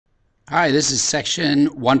Hi, this is section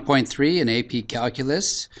 1.3 in AP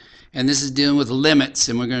Calculus, and this is dealing with limits,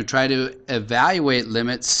 and we're going to try to evaluate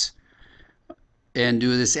limits and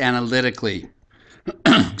do this analytically.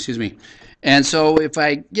 Excuse me. And so if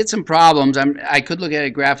I get some problems, I could look at it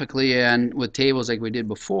graphically and with tables like we did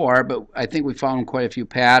before, but I think we found quite a few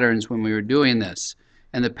patterns when we were doing this.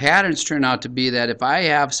 And the patterns turn out to be that if I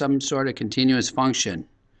have some sort of continuous function,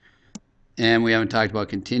 and we haven't talked about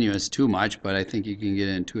continuous too much, but I think you can get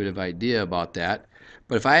an intuitive idea about that.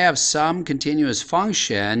 But if I have some continuous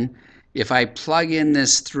function, if I plug in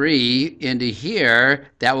this 3 into here,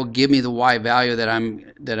 that will give me the y value that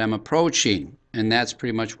I'm approaching. And that's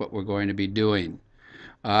pretty much what we're going to be doing.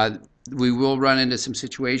 We will run into some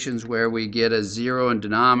situations where we get a 0 in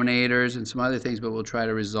denominators and some other things, but we'll try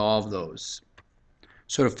to resolve those.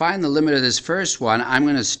 So to find the limit of this first one, I'm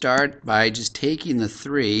going to start by just taking the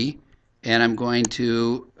 3 and I'm going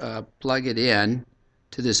to plug it in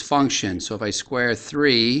to this function. So if I square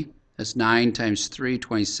 3, that's 9 times 3,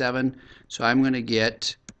 27. So I'm going to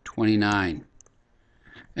get 29.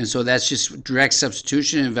 And so that's just direct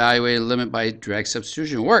substitution. Evaluate a limit by direct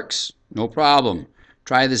substitution. It works. No problem.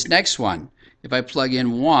 Try this next one. If I plug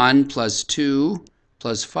in 1 plus 2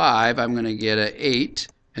 plus 5, I'm going to get an 8.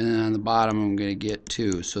 And then on the bottom, I'm going to get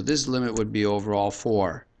 2. So this limit would be overall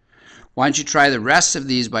 4. Why don't you try the rest of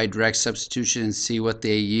these by direct substitution and see what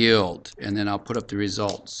they yield, and then I'll put up the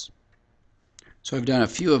results. So I've done a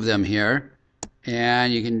few of them here,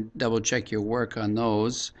 and you can double check your work on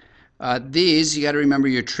those. These, you got to remember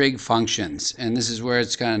your trig functions, and this is where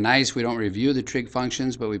it's kind of nice. We don't review the trig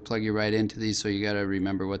functions, but we plug you right into these, so you got to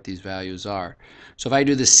remember what these values are. So if I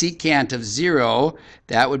do the secant of 0,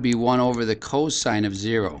 that would be 1 over the cosine of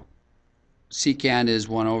 0. Secant is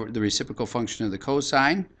 1 over the reciprocal function of the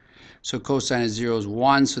cosine. So cosine of 0 is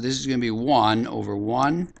 1, so this is going to be 1 over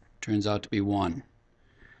 1. Turns out to be 1.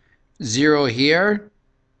 0 here,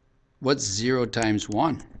 what's 0 times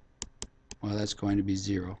 1? Well, that's going to be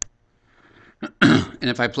 0. And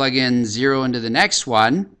if I plug in 0 into the next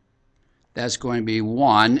one, that's going to be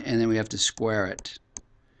 1, and then we have to square it.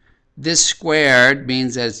 This squared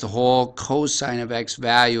means that it's the whole cosine of x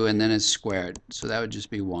value, and then it's squared. So that would just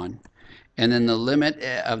be 1. And then the limit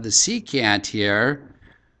of the secant here,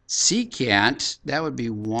 secant, that would be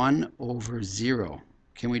 1 over 0.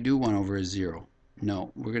 Can we do 1 over 0?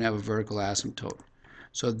 No, we're going to have a vertical asymptote.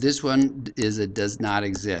 So this one is a does not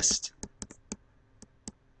exist.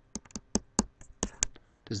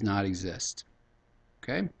 Does not exist.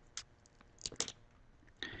 Okay?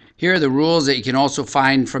 Here are the rules that you can also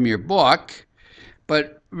find from your book.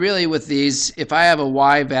 But really with these, if I have a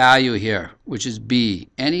y value here, which is b,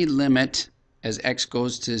 any limit as x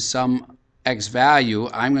goes to some x value,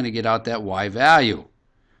 I'm going to get out that y value.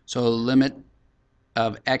 So the limit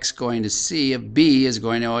of x going to c of b is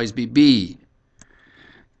going to always be b.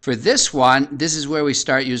 For this one, this is where we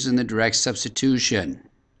start using the direct substitution.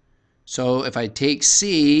 So if I take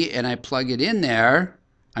c and I plug it in there,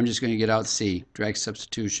 I'm just going to get out c, direct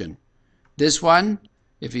substitution. This one,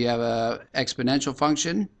 if you have an exponential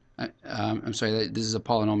function, I'm sorry, this is a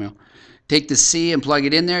polynomial. Take the c and plug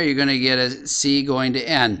it in there, you're going to get a c going to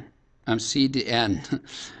n. C to n.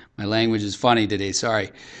 My language is funny today,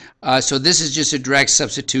 sorry. So this is just a direct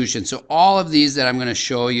substitution. So all of these that I'm going to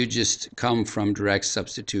show you just come from direct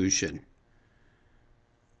substitution.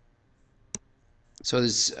 So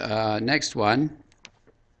this next one,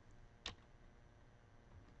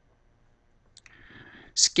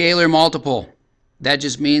 scalar multiple. That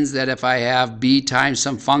just means that if I have b times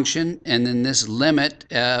some function, and then this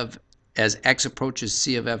limit of as x approaches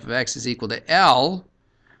c of f of x is equal to L,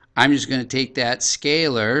 I'm just going to take that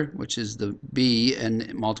scalar, which is the b,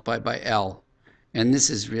 and multiply by L. And this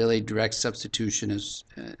is really direct substitution. It's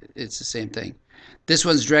the same thing. This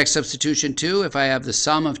one's direct substitution too. If I have the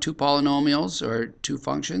sum of two polynomials or two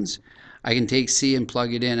functions, I can take c and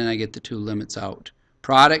plug it in and I get the two limits out.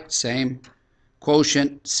 Product, same.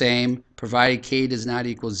 Quotient, same, provided k does not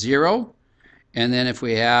equal 0. And then if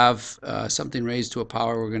we have something raised to a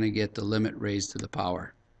power, we're going to get the limit raised to the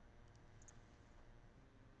power.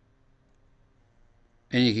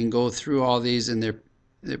 And you can go through all these and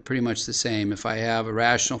they're pretty much the same. If I have a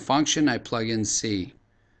rational function, I plug in c,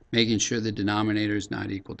 making sure the denominator is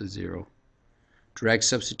not equal to 0. Direct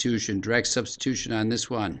substitution on this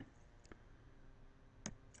one.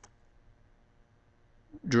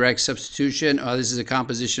 Direct substitution, this is a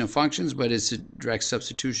composition of functions, but it's a direct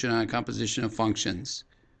substitution on a composition of functions.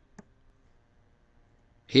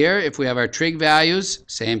 Here, if we have our trig values,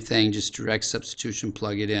 same thing, just direct substitution,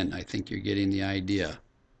 plug it in. I think you're getting the idea.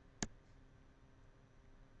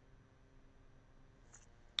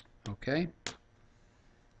 Okay.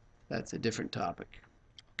 That's a different topic.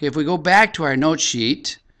 Okay, if we go back to our note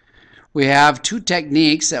sheet, we have two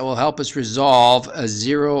techniques that will help us resolve a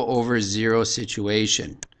 0 over 0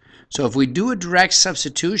 situation. So if we do a direct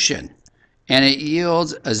substitution and it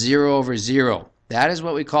yields a 0 over 0, that is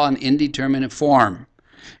what we call an indeterminate form.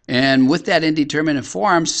 And with that indeterminate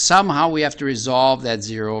form, somehow we have to resolve that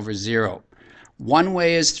 0 over 0. One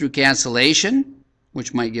way is through cancellation,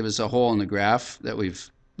 which might give us a hole in the graph that we've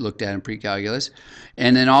looked at in pre-calculus.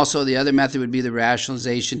 And then also the other method would be the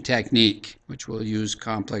rationalization technique, which will use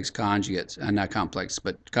complex conjugates. Not complex,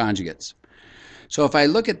 but conjugates. So if I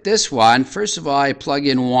look at this one, first of all, I plug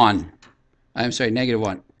in 1. I'm sorry, negative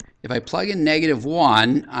 1. If I plug in negative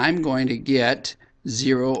 1, I'm going to get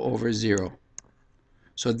 0 over 0.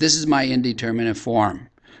 So this is my indeterminate form.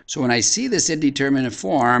 So when I see this indeterminate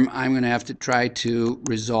form, I'm going to have to try to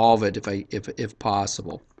resolve it if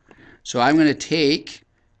possible. So I'm going to take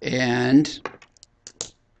and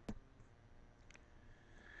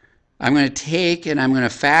I'm going to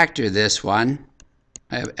factor this one.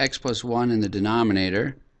 I have x plus 1 in the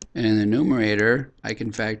denominator, and in the numerator I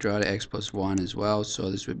can factor out x plus 1 as well, so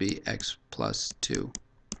this would be x plus 2.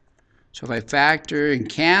 So if I factor and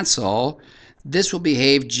cancel, this will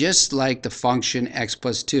behave just like the function x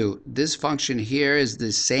plus 2. This function here is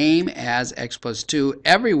the same as x plus 2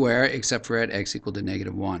 everywhere except for at x equal to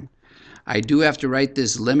negative 1. I do have to write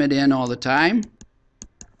this limit in all the time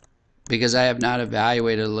because I have not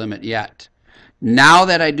evaluated a limit yet. Now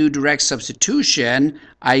that I do direct substitution,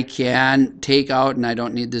 I can take out, and I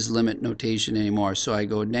don't need this limit notation anymore. So I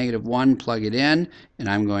go negative 1, plug it in, and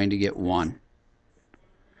I'm going to get 1.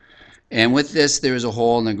 And with this, there is a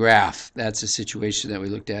hole in the graph. That's a situation that we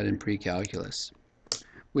looked at in pre-calculus.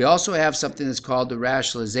 We also have something that's called the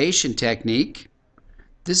rationalization technique.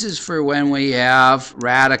 This is for when we have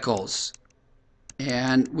radicals.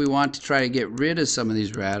 And we want to try to get rid of some of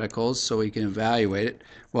these radicals so we can evaluate it.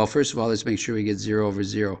 Well, first of all, let's make sure we get 0 over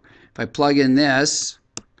 0. If I plug in this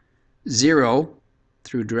 0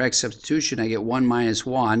 through direct substitution, I get 1 minus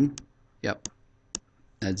 1. Yep,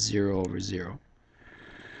 that's 0 over 0.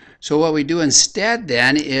 So what we do instead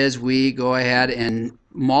then is we go ahead and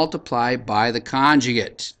multiply by the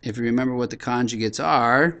conjugate. If you remember what the conjugates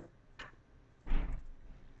are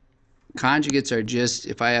just,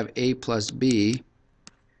 if I have a plus b,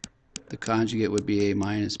 the conjugate would be a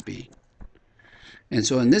minus b. And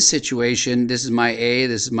so in this situation, this is my a,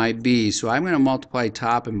 this is my b. So I'm going to multiply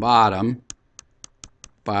top and bottom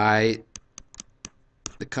by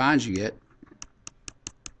the conjugate.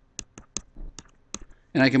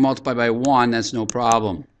 And I can multiply by 1, that's no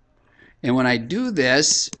problem. And when I do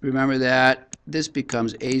this, remember that this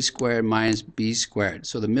becomes a squared minus b squared.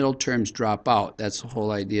 So the middle terms drop out. That's the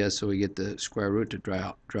whole idea, so we get the square root to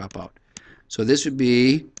drop out. So this would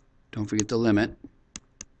be, don't forget the limit,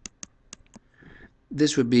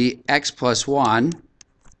 this would be x plus 1,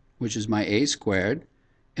 which is my a squared,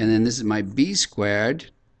 and then this is my b squared,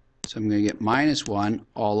 so I'm going to get minus 1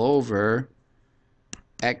 all over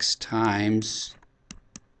x times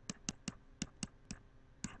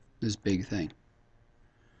this big thing.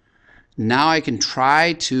 Now I can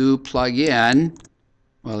try to plug in,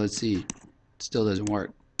 well, let's see, it still doesn't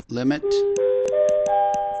work. Limit,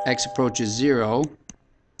 x approaches 0.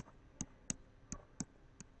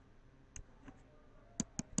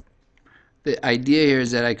 The idea here is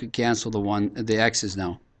that I could cancel the x's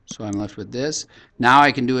now. So I'm left with this. Now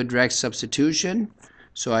I can do a direct substitution,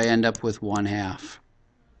 so I end up with 1/2.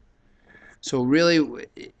 So really,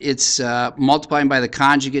 it's multiplying by the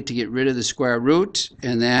conjugate to get rid of the square root,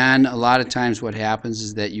 and then a lot of times what happens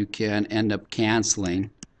is that you can end up canceling.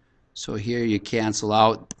 So here you cancel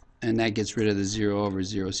out, and that gets rid of the 0 over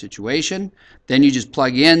 0 situation. Then you just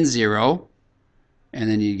plug in 0, and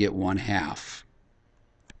then you get 1/2.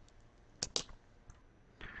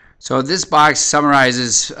 So this box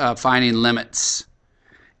summarizes finding limits.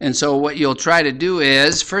 And so what you'll try to do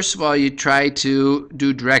is, first of all, you try to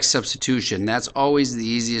do direct substitution. That's always the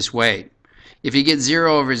easiest way. If you get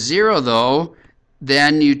 0 over 0, though,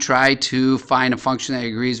 then you try to find a function that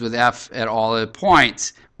agrees with f at all the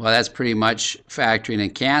points. Well, that's pretty much factoring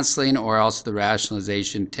and canceling, or else the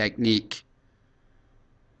rationalization technique.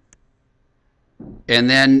 And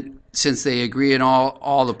then, since they agree in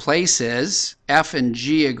all the places, f and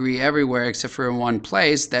g agree everywhere except for in one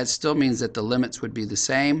place, that still means that the limits would be the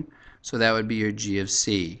same, so that would be your g of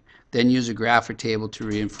c. Then use a graph or table to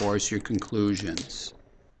reinforce your conclusions.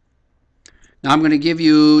 Now I'm going to give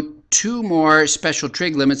you 2 more special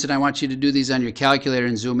trig limits, and I want you to do these on your calculator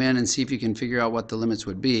and zoom in and see if you can figure out what the limits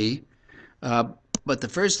would be. But the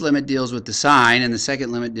first limit deals with the sine, and the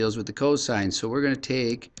second limit deals with the cosine. So we're going to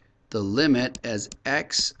take the limit as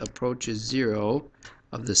x approaches 0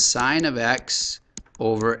 of the sine of x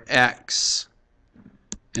over x,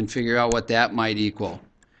 and figure out what that might equal.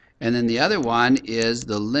 And then the other one is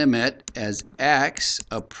the limit as x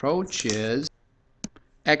approaches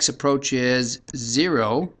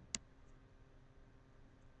 0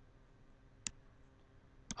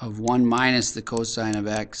 of 1 minus the cosine of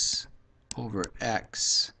x over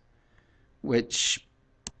x, which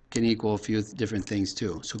can equal a few different things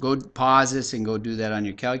too. So go pause this and go do that on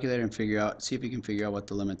your calculator and see if you can figure out what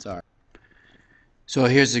the limits are. So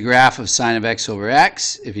here's the graph of sine of x over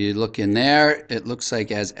x. If you look in there, it looks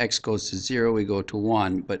like as x goes to 0, we go to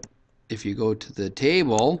 1. But if you go to the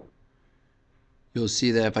table, you'll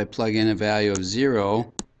see that if I plug in a value of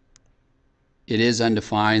 0, it is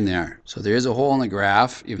undefined there. So there is a hole in the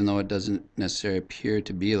graph, even though it doesn't necessarily appear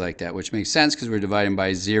to be like that, which makes sense because we're dividing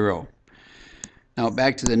by 0. Now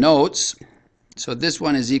back to the notes. So this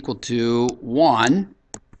one is equal to 1.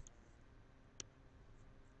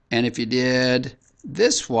 And if you did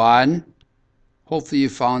this one, hopefully you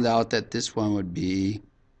found out that this one would be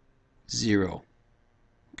 0.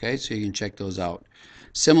 Okay, so you can check those out.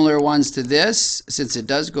 Similar ones to this, since it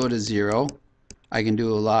does go to 0, I can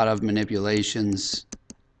do a lot of manipulations.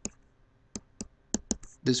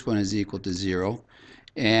 This one is equal to 0.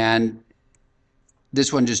 And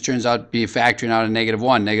this one just turns out to be factoring out a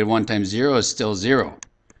 -1. -1 times 0 is still 0.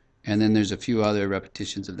 And then there's a few other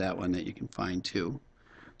repetitions of that one that you can find too.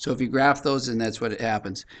 So if you graph those, then that's what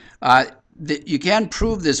happens. You can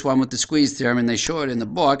prove this one with the squeeze theorem, and they show it in the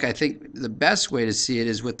book. I think the best way to see it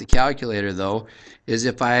is with the calculator, though, is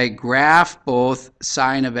if I graph both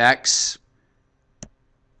sine of x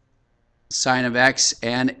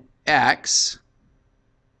and x,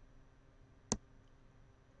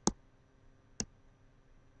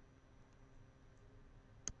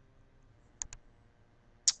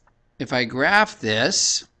 if I graph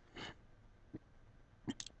this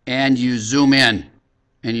and you zoom in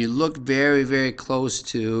and you look very, very close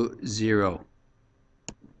to 0.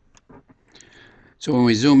 So when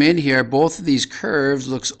we zoom in here, both of these curves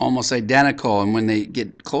looks almost identical, and when they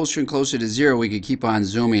get closer and closer to 0, we could keep on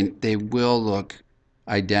zooming. They will look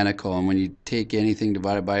identical, and when you take anything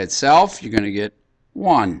divided by itself, you're going to get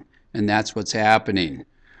 1, and that's what's happening.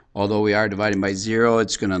 Although we are dividing by 0,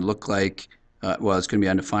 it's going to look like, well, it's going to be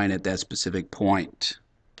undefined at that specific point.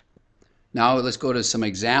 Now let's go to some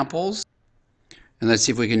examples, and let's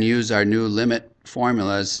see if we can use our new limit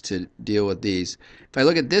formulas to deal with these. If I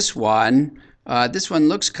look at this one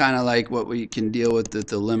looks kind of like what we can deal with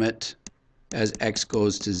the limit as x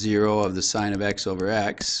goes to 0 of the sine of x over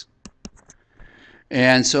x.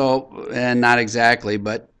 And so, and not exactly,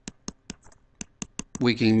 but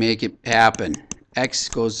we can make it happen. X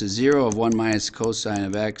goes to 0 of 1 minus cosine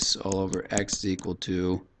of x all over x is equal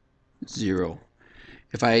to 0.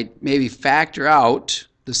 If I maybe factor out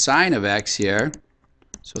the sine of x here,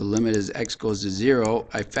 so the limit is x goes to 0,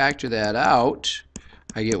 I factor that out,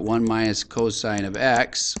 I get 1 minus cosine of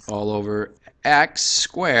x all over x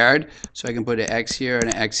squared, so I can put an x here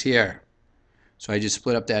and an x here. So I just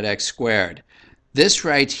split up that x squared. This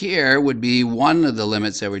right here would be one of the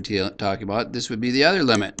limits that we're talking about. This would be the other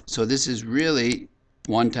limit. So this is really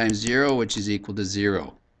 1 times 0, which is equal to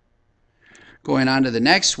 0. Going on to the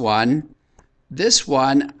next one, this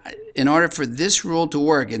one, in order for this rule to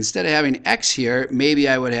work, instead of having x here, maybe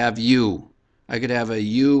I would have u. I could have a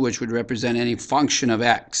u which would represent any function of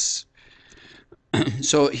x.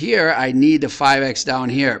 So here I need a 5x down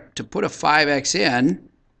here. To put a 5x in,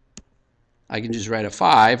 I can just write a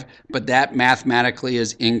 5, but that mathematically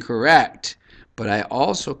is incorrect. But I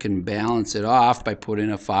also can balance it off by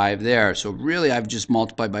putting a 5 there. So really I've just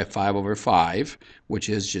multiplied by 5 over 5, which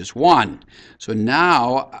is just 1. So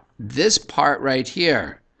now this part right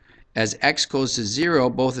here, as x goes to 0,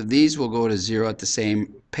 both of these will go to 0 at the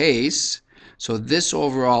same pace. So this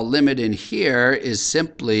overall limit in here is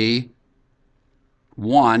simply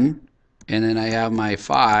 1, and then I have my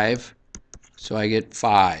 5, so I get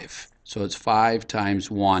 5. So it's 5 times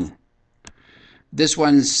 1. This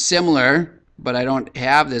one's similar, but I don't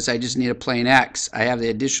have this. I just need a plain x. I have the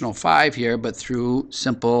additional 5 here, but through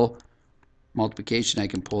simple multiplication I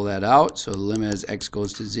can pull that out. So the limit as x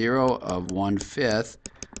goes to 0 of 1/5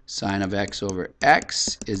 sine of x over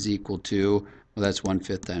x is equal to, well, that's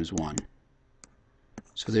 1/5 times 1.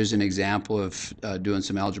 So there's an example of doing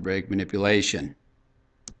some algebraic manipulation.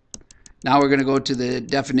 Now we're going to go to the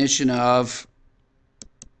definition of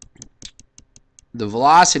the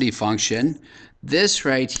velocity function. This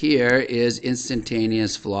right here is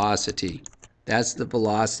instantaneous velocity. That's the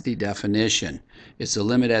velocity definition. It's the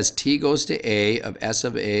limit as t goes to a of s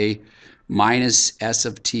of a minus s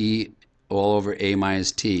of t all over a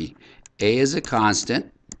minus t. A is a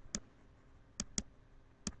constant,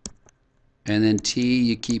 and then t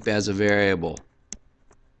you keep as a variable.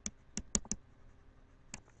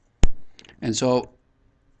 And so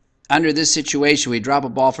under this situation, we drop a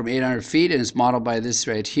ball from 800 feet, and it's modeled by this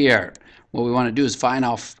right here. What we want to do is find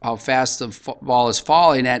how fast the ball is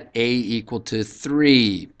falling at a equal to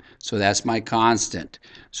 3. So that's my constant.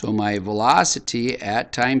 So my velocity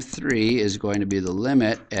at time 3 is going to be the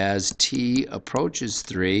limit as t approaches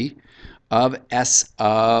 3 of s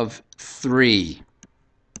of 3.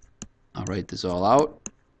 I'll write this all out.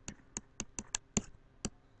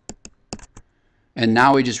 And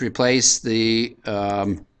now we just replace the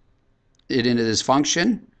it into this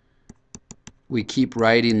function. We keep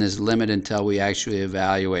writing this limit until we actually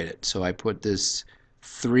evaluate it. So I put this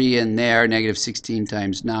 3 in there, negative 16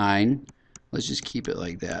 times 9. Let's just keep it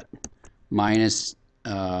like that. Minus,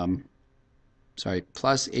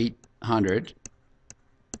 plus 800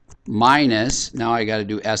 minus, now I got to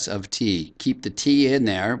do s of t. Keep the t in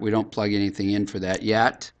there. We don't plug anything in for that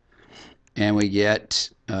yet. And we get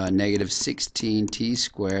negative 16t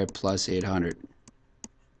squared plus 800.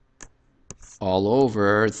 All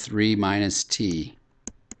over 3 minus t.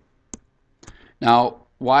 Now,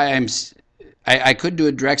 I could do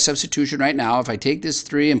a direct substitution right now if I take this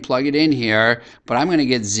 3 and plug it in here, but I'm going to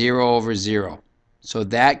get 0 over 0. So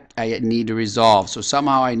that I need to resolve. So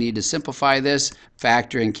somehow I need to simplify this,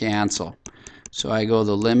 factor, and cancel. So I go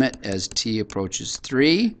the limit as t approaches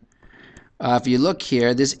 3. If you look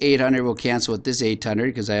here, this 800 will cancel with this 800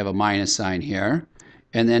 because I have a minus sign here.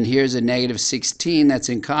 And then here's a negative 16 that's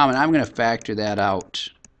in common. I'm going to factor that out.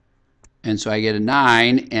 And so I get a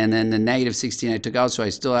 9, and then the negative 16 I took out, so I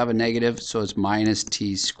still have a negative, so it's minus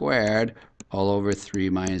t squared all over 3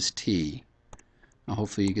 minus t. Now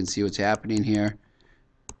hopefully you can see what's happening here.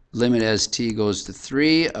 Limit as t goes to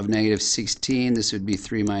 3 of negative 16, this would be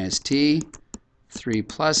 3 minus t, 3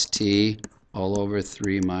 plus t all over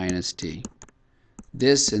 3 minus t.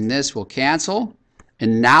 This and this will cancel.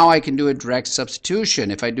 And now I can do a direct substitution.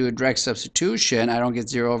 If I do a direct substitution, I don't get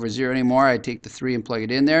 0 over 0 anymore. I take the 3 and plug it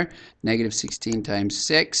in there. Negative 16 times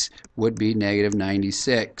 6 would be negative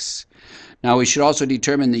 96. Now we should also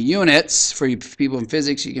determine the units. For you people in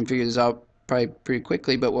physics, you can figure this out probably pretty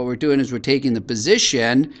quickly. But what we're doing is we're taking the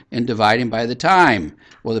position and dividing by the time.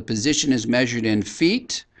 Well, the position is measured in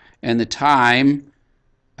feet, and the time,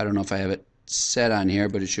 I don't know if I have it set on here,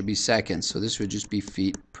 but it should be seconds. So this would just be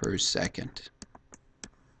feet per second.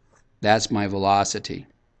 That's my velocity.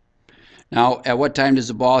 Now, at what time does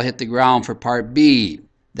the ball hit the ground for part B?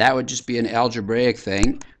 That would just be an algebraic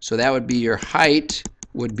thing. So that would be your height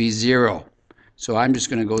would be 0. So I'm just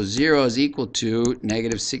going to go 0 is equal to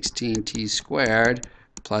negative 16t squared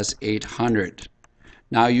plus 800.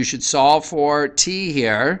 Now you should solve for t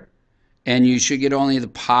here, and you should get only the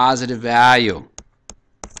positive value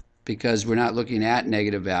because we're not looking at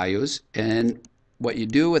negative values. And what you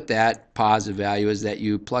do with that positive value is that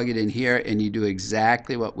you plug it in here and you do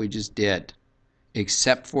exactly what we just did,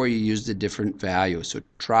 except for you use the different value. So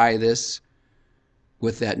try this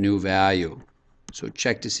with that new value. So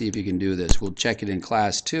check to see if you can do this. We'll check it in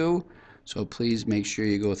class 2, so please make sure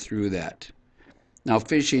you go through that. Now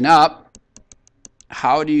finishing up,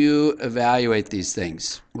 how do you evaluate these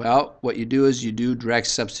things? Well, what you do is you do direct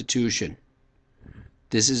substitution.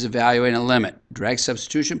 This is evaluating a limit. Direct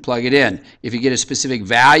substitution, plug it in. If you get a specific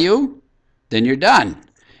value, then you're done.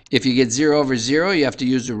 If you get 0 over 0, you have to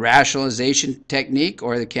use the rationalization technique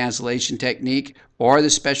or the cancellation technique or the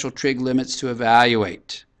special trig limits to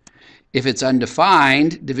evaluate. If it's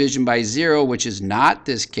undefined, division by 0, which is not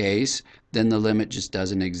this case, then the limit just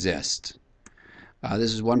doesn't exist.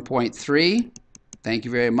 This is 1.3. Thank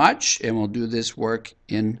you very much, and we'll do this work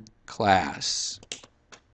in class.